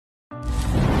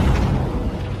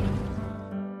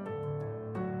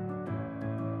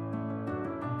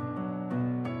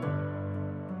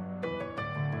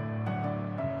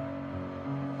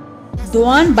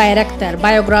Doğan Bayraktar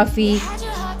Biography.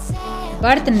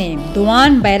 Birth name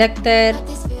Doğan Bayraktar.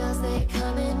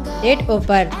 Date of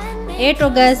birth 8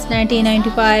 August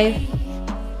 1995.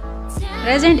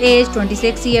 Present age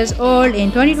 26 years old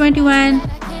in 2021.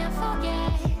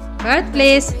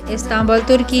 Birthplace Istanbul,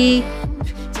 Turkey.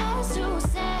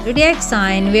 Zodiac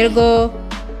sign Virgo.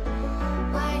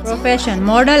 Profession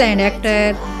model and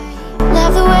actor.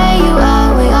 Love the way you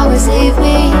always leave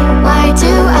me. Why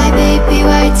do I, baby,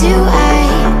 why do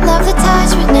I? Love the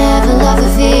touch but never love the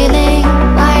feeling.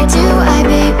 Why do I,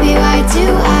 baby, why do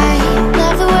I?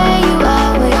 Love the way you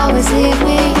always leave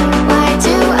me. Why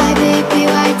do I, baby,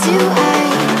 why do I?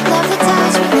 Love the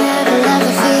touch but never love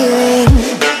the feeling.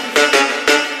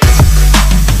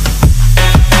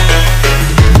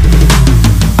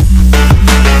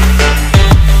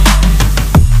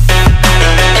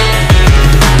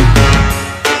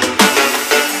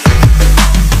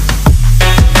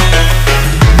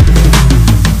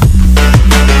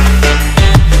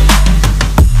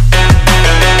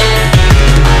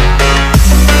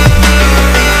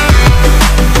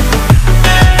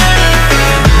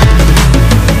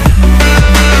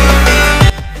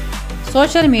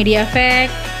 Social media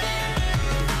fact.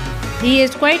 He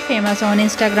is quite famous on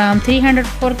Instagram,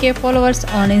 304k followers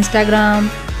on Instagram.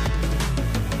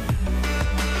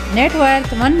 Net worth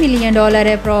 $1 million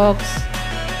approx.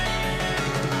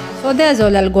 Sude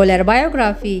Zülal Güler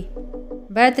Biography.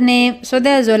 Birth name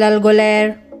Sude Zülal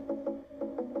Güler.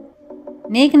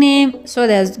 Nickname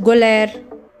Sude Güler.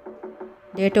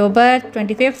 Date of birth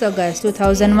 25th August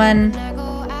 2001.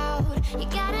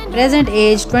 Present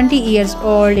age 20 years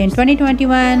old in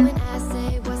 2021.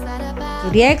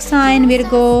 Zodiac sign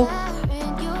Virgo.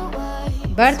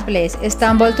 Birthplace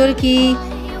Istanbul, Turkey.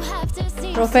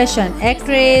 Profession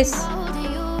actress.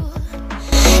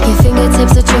 Your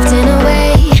fingertips are drifting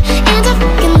away, and I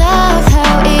fucking love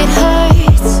how it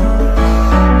hurts.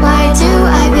 Why do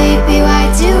I, baby,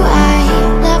 why do I?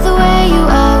 Love the way you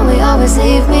always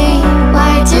leave me.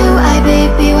 Why do I,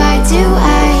 baby, why do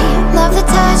I? Love the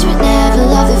touch but never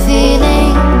love the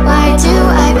feeling. Why do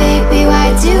I, baby,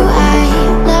 why do I?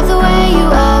 Love the way you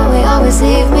always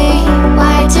leave me.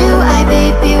 Why do I,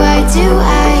 baby, why do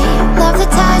I? Love the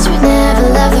touch but never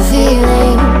love the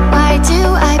feeling. Why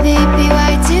do I, baby,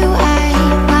 why do I?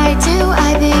 Why do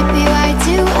I, baby, why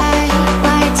do I?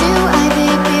 Why do I,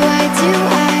 baby, why do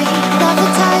I? Love the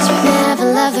touch but never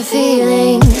love the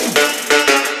feeling.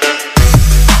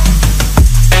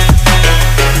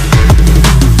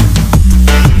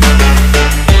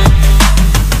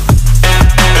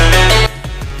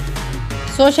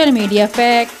 Social media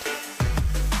fact.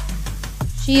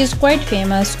 She is quite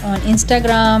famous on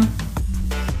Instagram.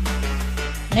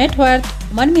 Net worth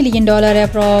 $1 million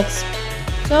approx.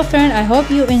 So friend, I hope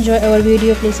you enjoy our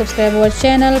video. Please subscribe our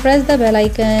channel, press the bell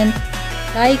icon,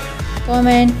 like,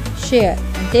 comment, share,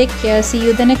 and take care. See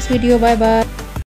you in the next video. Bye bye.